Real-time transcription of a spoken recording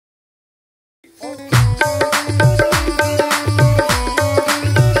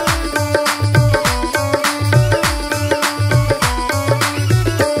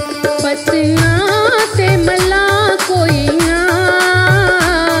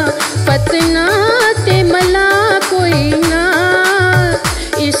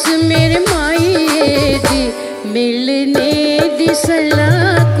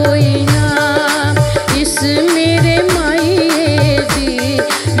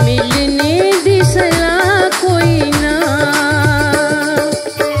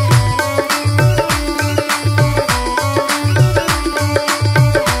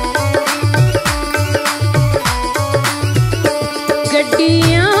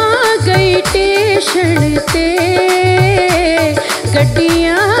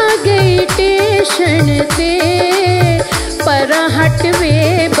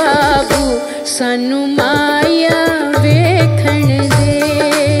सानू माया वेखण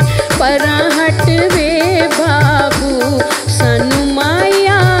दे, परां हट वे बाबू, सानू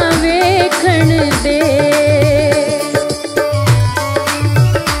माया वेखण दे।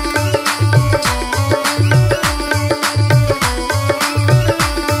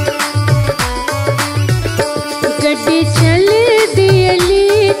 गड्डी चलदी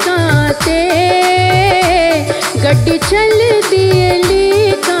लीकां ते, गड्डी चलदी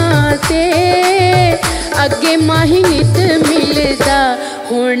लीकां ते, अगे माही नित मिलदा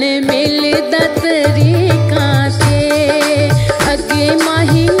हुण मिलदा तरीकां ते, अगे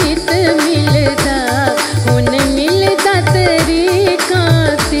माही नित मिलदा हुण मिलदा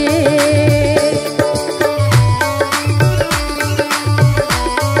तरीकां ते।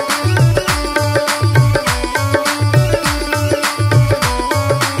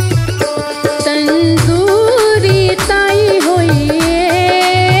 तंदूरी ताई होइए,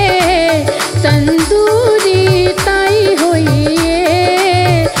 तंदूरी ताई होइए,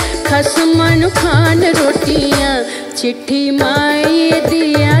 खसमन खान रोटियां चिट्ठी माई दी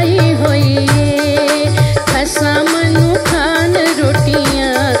आई होइए, खसमन खान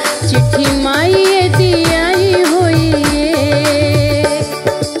रोटियां चिट्ठी माई दी आई होइए।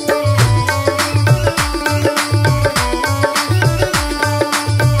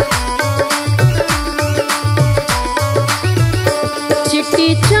 चिट्टी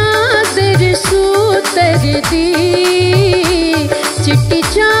चादर सूतर दी, चिट्टी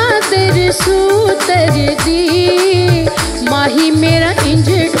चादर सूतर दी, माही मेरा इंज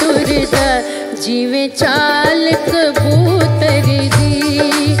टुरदा जिवें चाल कबूतर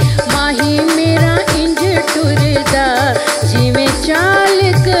दी, माही मेरा इंज टुरदा जिवें चाल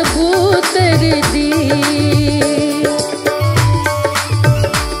कबूतर दी।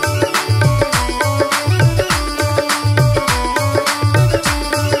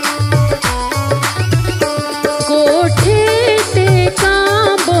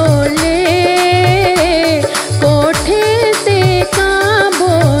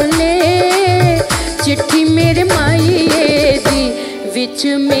 चिट्ठी मेरे माईए दी विच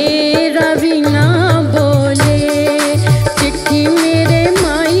मेरा भी ना बोले, चिट्ठी मेरे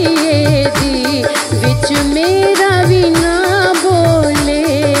माईए दी विच मेरा भी ना बोले।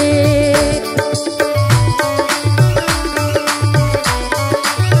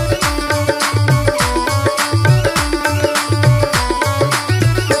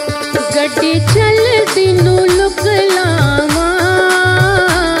 गड्डी चलदी नू लुक लावां,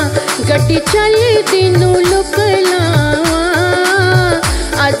 गड्डी चलदी नू लुक लावां,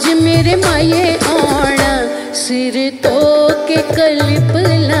 अज मेरे माये आना सिर तो के कलिप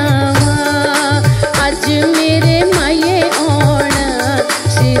लावां, अज मेरे माये आना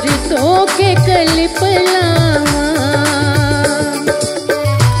सिर तो के कलिप लावां।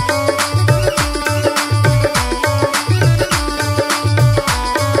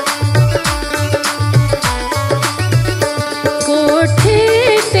 कोठे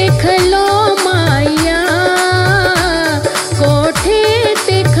ते खलो माया, कोठे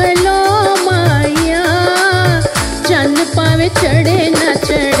ते खलो माया, चन्न पावे चढ़े ना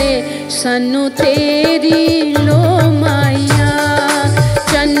चढ़े सानू तेरी लो माया,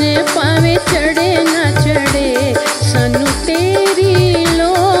 चन्न पावे चढ़े ना चढ़े सानू तेरी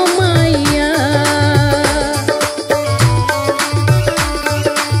लो माया।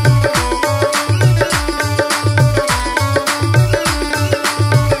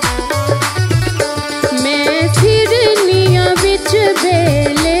 मैं फिरनिया विच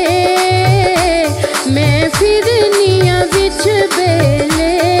बेले, मैं फिरनिया विच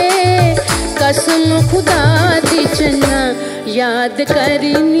बेले, कसम खुदा दी चन्ना याद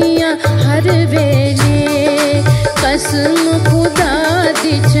करनिया हर वेले, कसम खुदा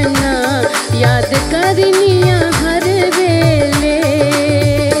दी चन्ना याद करनिया हर वेले।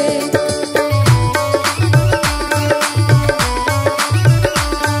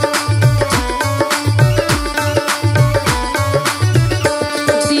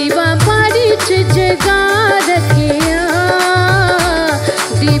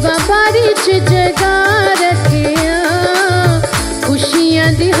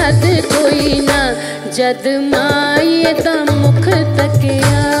 जद माए दा मुख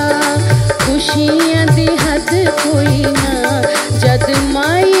तकिया खुशियां दी हद कोई